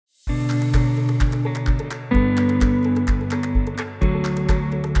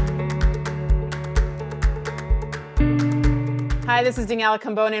Hi, this is Daniela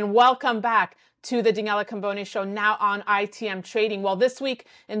Cambone, and welcome back to the Daniela Cambone Show, now on ITM Trading. Well, this week,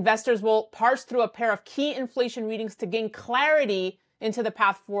 investors will parse through a pair of key inflation readings to gain clarity into the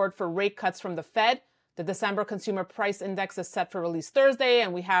path forward for rate cuts from the Fed. The December Consumer Price Index is set for release Thursday,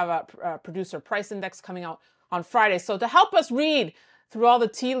 and we have a Producer Price Index coming out on Friday. So to help us read through all the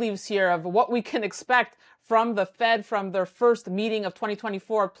tea leaves here of what we can expect from the Fed from their first meeting of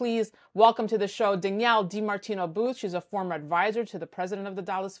 2024, please welcome to the show Danielle DiMartino Booth. She's a former advisor to the president of the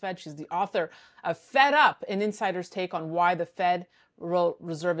Dallas Fed. She's the author of Fed Up, an insider's take on why the Federal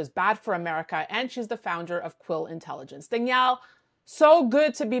Reserve is bad for America. And she's the founder of Quill Intelligence. Danielle, so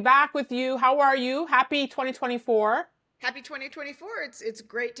good to be back with you. How are you? Happy 2024. Happy 2024. It's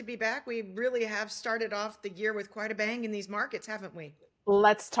great to be back. We really have started off the year with quite a bang in these markets, haven't we?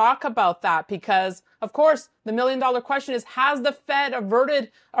 Let's talk about that because, of course, the million-dollar question is, has the Fed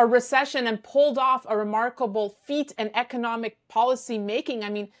averted a recession and pulled off a remarkable feat in economic policy making? I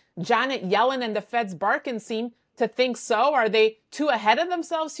mean, Janet Yellen and the Fed's Barkin seem to think so. Are they too ahead of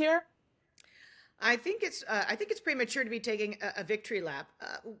themselves here? I think it's premature to be taking a victory lap.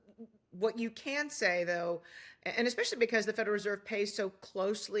 What you can say, though, and especially because the Federal Reserve pays such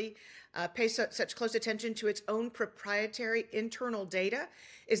close attention to its own proprietary internal data,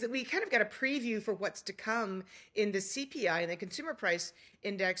 is that we kind of got a preview for what's to come in the CPI and the Consumer Price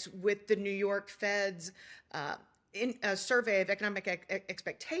Index with the New York Fed's in a survey of economic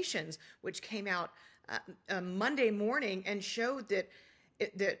expectations, which came out Monday morning and showed that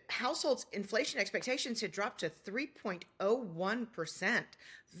households' inflation expectations had dropped to 3.01%.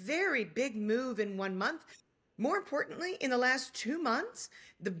 Very big move in 1 month. More importantly, in the last 2 months,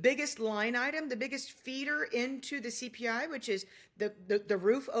 the biggest line item, the biggest feeder into the CPI, which is the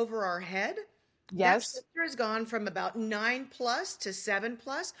roof over our head, that Yes. sector has gone from about 9 plus to 7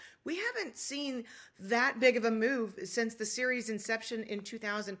 plus. We haven't seen that big of a move since the series inception in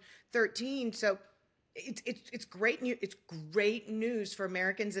 2013. So it's great news. It's great news for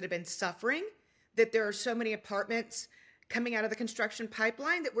Americans that have been suffering, that there are so many apartments coming out of the construction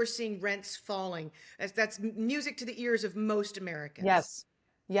pipeline that we're seeing rents falling. That's music to the ears of most Americans. Yes.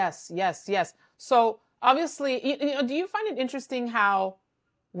 Yes. Yes. Yes. So obviously, do you find it interesting how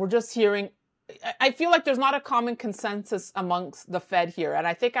we're just hearing? I feel like there's not a common consensus amongst the Fed here. And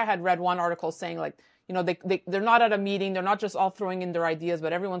I think I had read one article saying like, they're not at a meeting. They're not just all throwing in their ideas,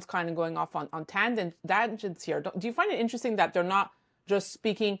 but everyone's kind of going off on tangents here. Do you find it interesting that they're not just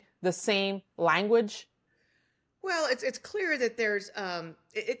speaking the same language? Well, it's clear that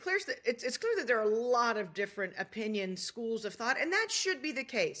it's clear that there are a lot of different opinions, schools of thought, and that should be the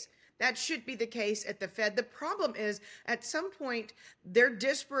case. That should be the case at the Fed. The problem is, at some point, their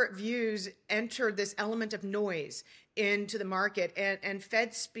disparate views enter this element of noise into the market, and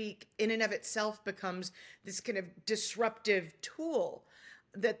Fed speak in and of itself becomes this kind of disruptive tool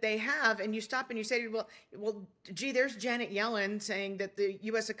that they have. And you stop and you say, gee, there's Janet Yellen saying that the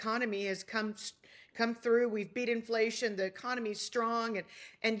U.S. economy has come through. We've beat inflation. The economy's strong,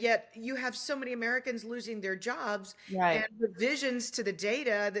 and yet you have so many Americans losing their jobs and Right. revisions to the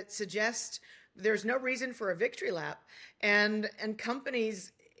data that suggest there's no reason for a victory lap, and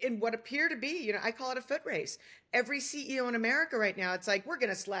companies in what appear to be, I call it a foot race. Every CEO in America right now, it's like, we're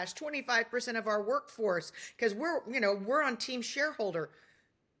going to slash 25% of our workforce because we're on team shareholder.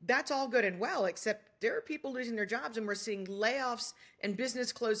 That's all good and well, except there are people losing their jobs, and we're seeing layoffs and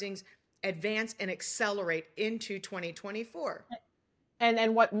business closings advance and accelerate into 2024.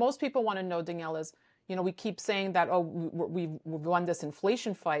 And what most people want to know, Danielle, is, we keep saying that, oh, we've won this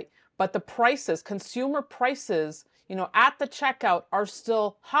inflation fight, but the prices, consumer prices, at the checkout are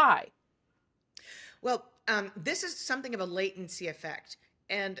still high. Well, this is something of a latency effect.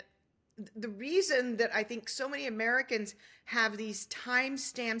 And the reason that I think so many Americans have these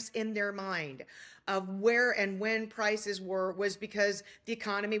timestamps in their mind of where and when prices were was because the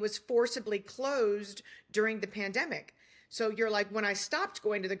economy was forcibly closed during the pandemic. So you're like, when I stopped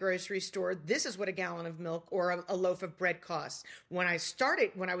going to the grocery store, this is what a gallon of milk or a loaf of bread costs. When I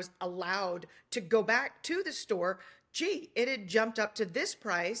was allowed to go back to the store, gee, it had jumped up to this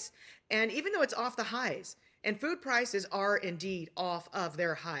price. And even though it's off the highs, and food prices are indeed off of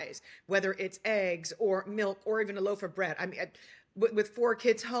their highs, whether it's eggs or milk or even a loaf of bread. I mean, with 4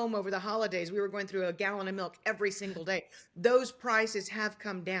 kids home over the holidays, we were going through a gallon of milk every single day. Those prices have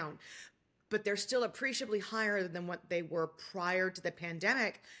come down, but they're still appreciably higher than what they were prior to the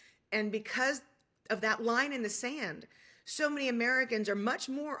pandemic. And because of that line in the sand, so many Americans are much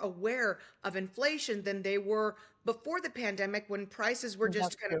more aware of inflation than they were before the pandemic, when prices were That's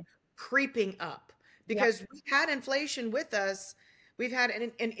just kind of true. creeping up, Yep. because we had inflation with us. We've had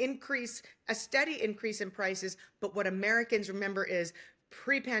an increase, a steady increase in prices, but what Americans remember is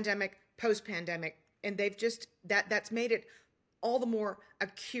pre-pandemic, post-pandemic, and they've just that's made it all the more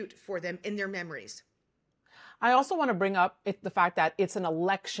acute for them in their memories. I also want to bring up the fact that it's an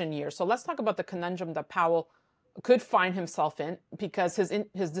election year. So let's talk about the conundrum that Powell could find himself in, because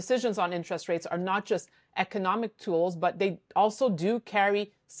his decisions on interest rates are not just economic tools, but they also do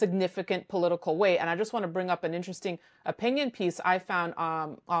carry significant political weight. And I just want to bring up an interesting opinion piece I found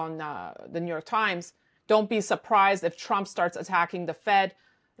on the New York Times. Don't be surprised if Trump starts attacking the Fed.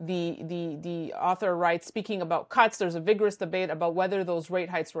 The author writes, speaking about cuts, there's a vigorous debate about whether those rate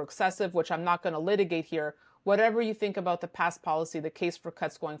hikes were excessive, which I'm not going to litigate here. Whatever you think about the past policy, the case for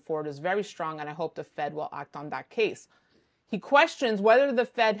cuts going forward is very strong, and I hope the Fed will act on that case. He questions whether the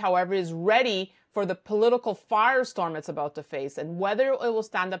Fed, however, is ready for the political firestorm it's about to face, and whether it will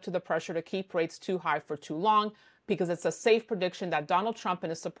stand up to the pressure to keep rates too high for too long, because it's a safe prediction that Donald Trump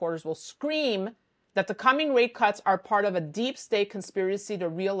and his supporters will scream that the coming rate cuts are part of a deep state conspiracy to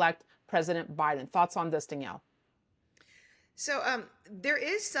re-elect President Biden. Thoughts on this, Danielle? So there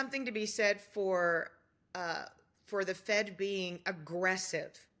is something to be said for the Fed being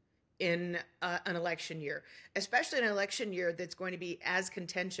aggressive in an election year, especially an election year that's going to be as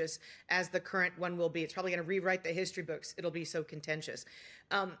contentious as the current one will be. It's probably going to rewrite the history books. It'll be so contentious.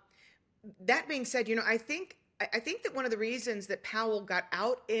 That being said, I think that one of the reasons that Powell got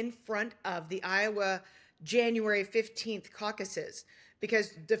out in front of the Iowa January 15th caucuses,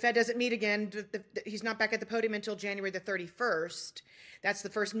 because the Fed doesn't meet again. He's not back at the podium until January the 31st. That's the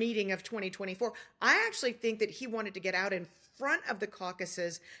first meeting of 2024. I actually think that he wanted to get out in front of the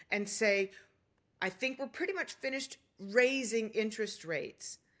caucuses and say, I think we're pretty much finished raising interest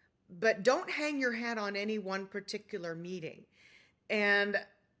rates, but don't hang your hat on any one particular meeting. And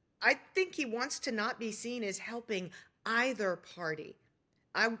I think he wants to not be seen as helping either party.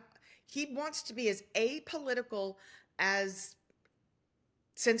 He wants to be as apolitical as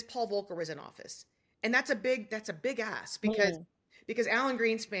since Paul Volcker was in office. And that's a big ask, because Alan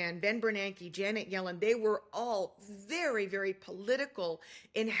Greenspan, Ben Bernanke, Janet Yellen, they were all very, very political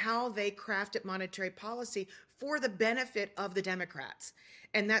in how they crafted monetary policy for the benefit of the Democrats.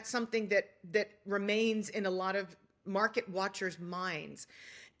 And that's something that remains in a lot of market watchers' minds.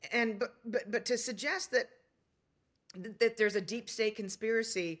 And but to suggest that there's a deep state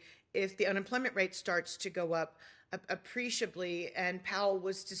conspiracy if the unemployment rate starts to go up appreciably and Powell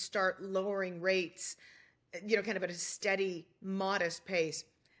was to start lowering rates, kind of at a steady, modest pace,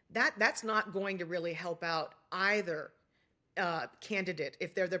 that's not going to really help out either candidate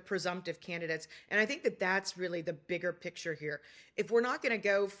if they're the presumptive candidates. And I think that that's really the bigger picture here. If we're not going to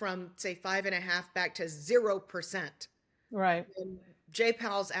go from, say, 5.5 back to 0%, right? Jay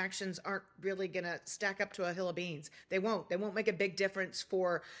Powell's actions aren't really going to stack up to a hill of beans. They won't make a big difference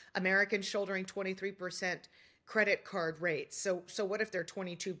for Americans shouldering 23% credit card rates. So what if they're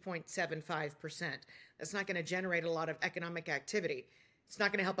 22.75%? That's not going to generate a lot of economic activity. It's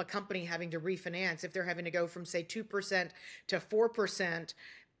not going to help a company having to refinance if they're having to go from, say, 2% to 4%.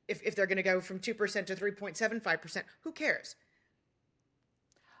 If they're going to go from 2% to 3.75%, who cares?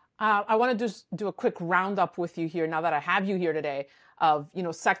 I want to just do a quick roundup with you here now that I have you here today of,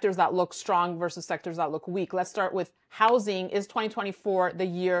 sectors that look strong versus sectors that look weak. Let's start with housing. Is 2024 the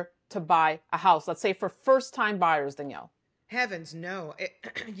year to buy a house? Let's say for first-time buyers, Danielle. Heavens, no.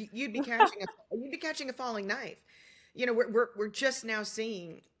 You'd be catching a falling knife. We're just now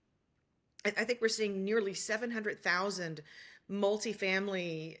seeing, I think we're seeing nearly 700,000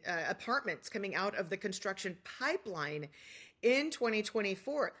 multifamily apartments coming out of the construction pipeline in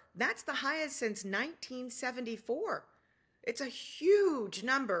 2024. That's the highest since 1974. It's a huge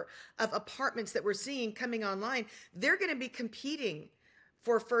number of apartments that we're seeing coming online. They're going to be competing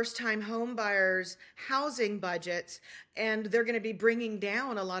for first-time home buyers' housing budgets, and they're going to be bringing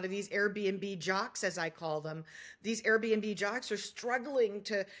down a lot of these Airbnb jocks, as I call them. These Airbnb jocks are struggling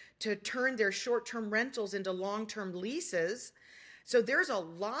to turn their short-term rentals into long-term leases. So there's a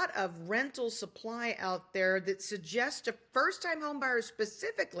lot of rental supply out there that suggests to first-time home buyers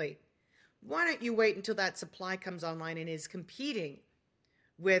specifically, why don't you wait until that supply comes online and is competing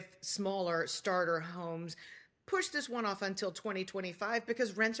with smaller starter homes? Push this one off until 2025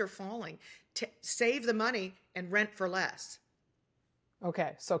 because rents are falling. Save the money and rent for less.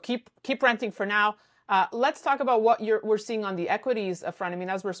 Okay, so keep renting for now. Let's talk about what we're seeing on the equities front. I mean,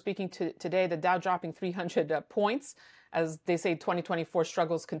 as we're speaking today, the Dow dropping 300 points. As they say, 2024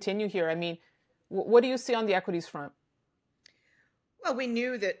 struggles continue here. I mean, what do you see on the equities front? Well, we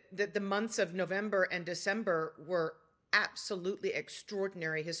knew that the months of November and December were absolutely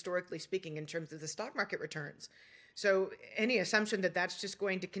extraordinary, historically speaking, in terms of the stock market returns. So any assumption that that's just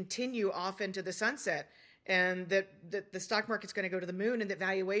going to continue off into the sunset and that the stock market's going to go to the moon and that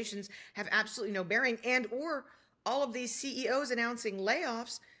valuations have absolutely no bearing, and or all of these CEOs announcing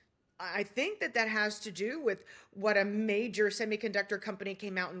layoffs, I think that that has to do with what a major semiconductor company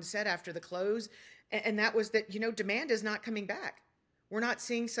came out and said after the close, and that was that, demand is not coming back. We're not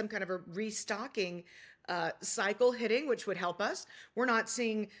seeing some kind of a restocking cycle hitting, which would help us. We're not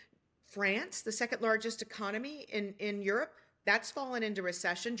seeing France, the second largest economy in Europe, that's fallen into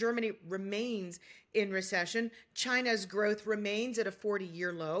recession. Germany remains in recession. China's growth remains at a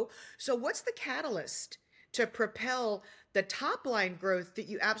 40-year low. So what's the catalyst to propel the top line growth that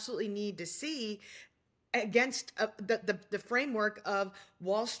you absolutely need to see against the framework of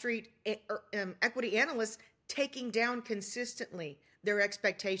Wall Street equity analysts taking down consistently their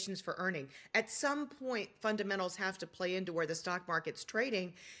expectations for earning? At some point, fundamentals have to play into where the stock market's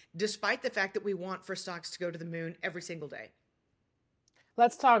trading, despite the fact that we want for stocks to go to the moon every single day.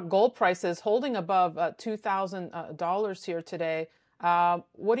 Let's talk gold prices holding above $2,000 here today.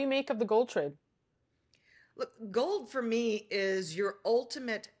 What do you make of the gold trade? Look, gold for me is your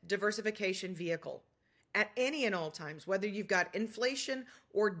ultimate diversification vehicle at any and all times, whether you've got inflation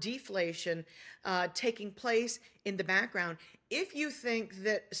or deflation taking place in the background. If you think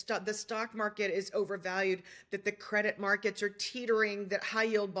that the stock market is overvalued, that the credit markets are teetering, that high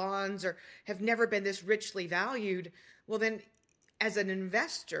yield bonds have never been this richly valued, well then, as an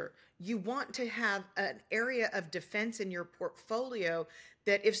investor, you want to have an area of defense in your portfolio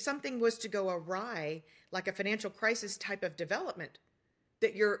that if something was to go awry, like a financial crisis type of development,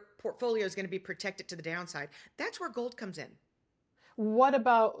 that your portfolio is going to be protected to the downside. That's where gold comes in. What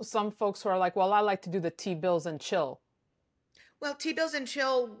about some folks who are like, well, I like to do the T-bills and chill? Well, T-bills and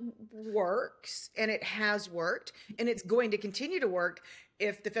chill works, and it has worked, and it's going to continue to work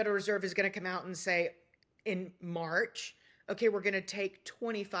if the Federal Reserve is going to come out and say in March, okay, we're going to take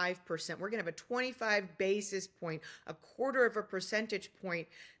 25%. We're going to have a 25 basis point, a quarter of a percentage point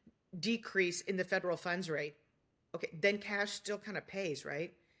decrease in the federal funds rate. Okay, then cash still kind of pays,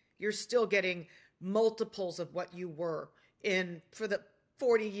 right? You're still getting multiples of what you were in for the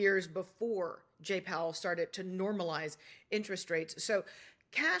 40 years before Jay Powell started to normalize interest rates. So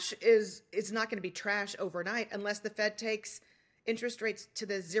cash is not going to be trash overnight unless the Fed takes interest rates to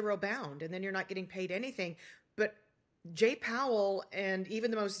the zero bound, and then you're not getting paid anything. But Jay Powell and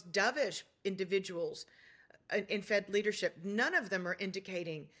even the most dovish individuals in Fed leadership, none of them are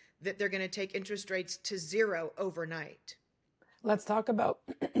indicating that they're going to take interest rates to zero overnight. Let's talk about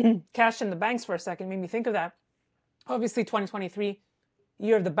cash in the banks for a second. Made me think of that. Obviously, 2023,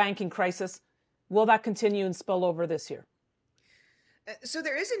 year of the banking crisis. Will that continue and spill over this year? So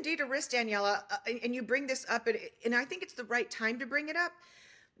there is indeed a risk, Daniela, and you bring this up, and I think it's the right time to bring it up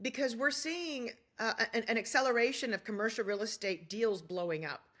because we're seeing an acceleration of commercial real estate deals blowing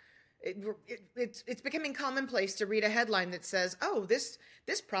up. It's becoming commonplace to read a headline that says, "Oh, this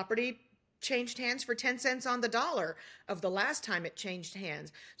property changed hands for 10 cents on the dollar of the last time it changed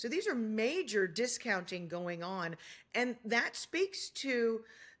hands." So these are major discounting going on, and that speaks to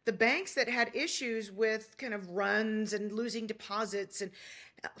the banks that had issues with kind of runs and losing deposits and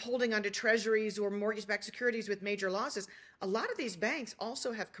holding onto treasuries or mortgage-backed securities with major losses. A lot of these banks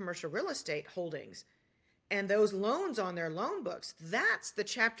also have commercial real estate holdings. And those loans on their loan books, that's the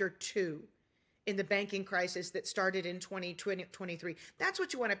chapter 2 in the banking crisis that started in 2023. That's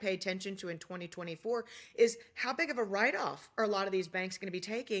what you want to pay attention to in 2024 is how big of a write-off are a lot of these banks going to be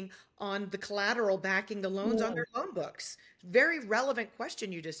taking on the collateral backing the loans on their loan books. Very relevant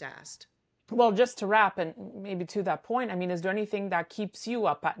question you just asked. Well, just to wrap and maybe to that point, I mean, is there anything that keeps you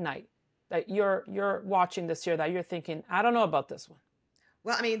up at night that you're watching this year that you're thinking, I don't know about this one?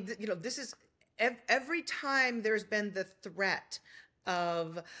 Well, I mean, this is every time there's been the threat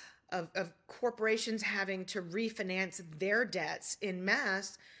of corporations having to refinance their debts in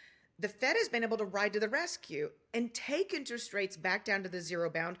mass, the Fed has been able to ride to the rescue and take interest rates back down to the zero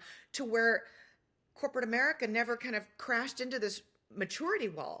bound to where corporate America never kind of crashed into this maturity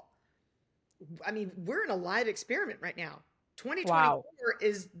wall. I mean, we're in a live experiment right now. 2024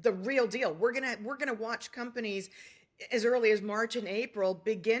 is the real deal. We're gonna watch companies as early as March and April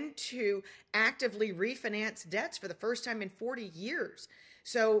begin to actively refinance debts for the first time in 40 years.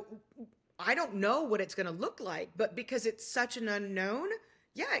 So I don't know what it's going to look like, but because it's such an unknown,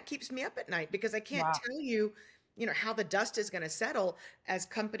 yeah, it keeps me up at night because I can't tell you, how the dust is going to settle as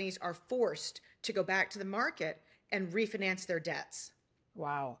companies are forced to go back to the market and refinance their debts.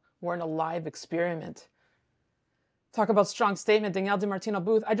 Wow. We're in a live experiment. Talk about strong statement, Danielle DiMartino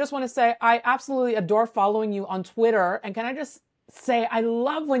Booth. I just want to say I absolutely adore following you on Twitter. And can I just say, I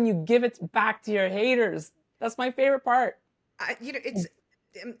love when you give it back to your haters. That's my favorite part. It's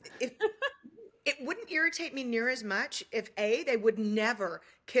if it wouldn't irritate me near as much if they would never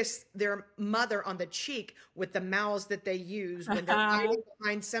kiss their mother on the cheek with the mouths that they use when they're hiding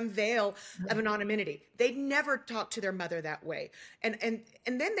behind some veil of anonymity. They'd never talk to their mother that way. And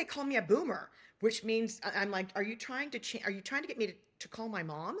then they call me a boomer, which means I'm like, are you trying to are you trying to get me to call my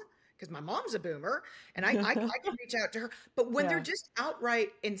mom? Because my mom's a boomer and I can reach out to her. But when they're Yeah. just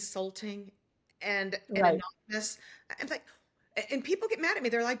outright insulting and Right. anonymous, I'm like, and people get mad at me.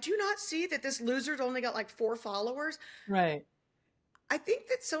 They're like, do you not see that this loser's only got like 4 followers? Right. I think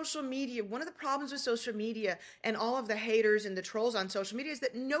that social media, one of the problems with social media and all of the haters and the trolls on social media is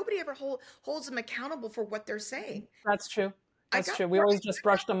that nobody ever holds them accountable for what they're saying. That's true. I That's got true. We four always just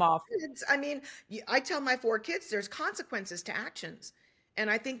brush them off. kids. I mean, I tell my 4 kids there's consequences to actions. And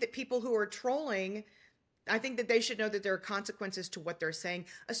I think that people who are trolling, I think that they should know that there are consequences to what they're saying,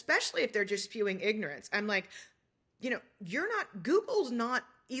 especially if they're just spewing ignorance. I'm like, Google's not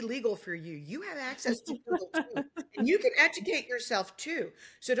illegal for you. You have access to Google too. And you can educate yourself too.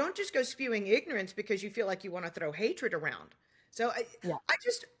 So don't just go spewing ignorance because you feel like you want to throw hatred around. So Yeah. I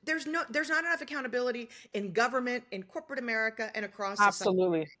just there's not enough accountability in government, in corporate America, and across society.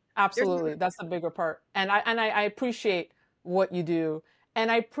 Absolutely. There's not Absolutely. enough. That's the bigger part. And I appreciate what you do. And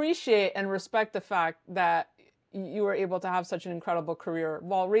I appreciate and respect the fact that you were able to have such an incredible career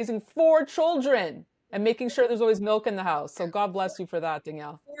while raising 4 children and making sure there's always milk in the house. So God bless you for that,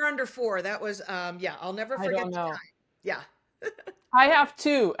 Danielle. 4 under 4. That was yeah, I'll never I forget don't the know. time. Yeah. I have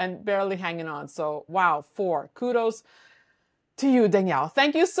 2 and barely hanging on. So wow, 4. Kudos to you, Danielle.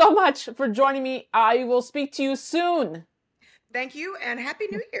 Thank you so much for joining me. I will speak to you soon. Thank you and Happy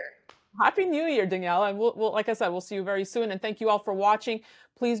New Year. Happy New Year, Danielle. And we'll, like I said, we'll see you very soon. And thank you all for watching.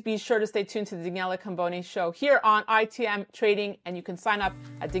 Please be sure to stay tuned to the Daniela Cambone Show here on ITM Trading. And you can sign up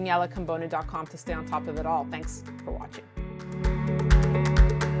at danielacambone.com to stay on top of it all. Thanks for watching.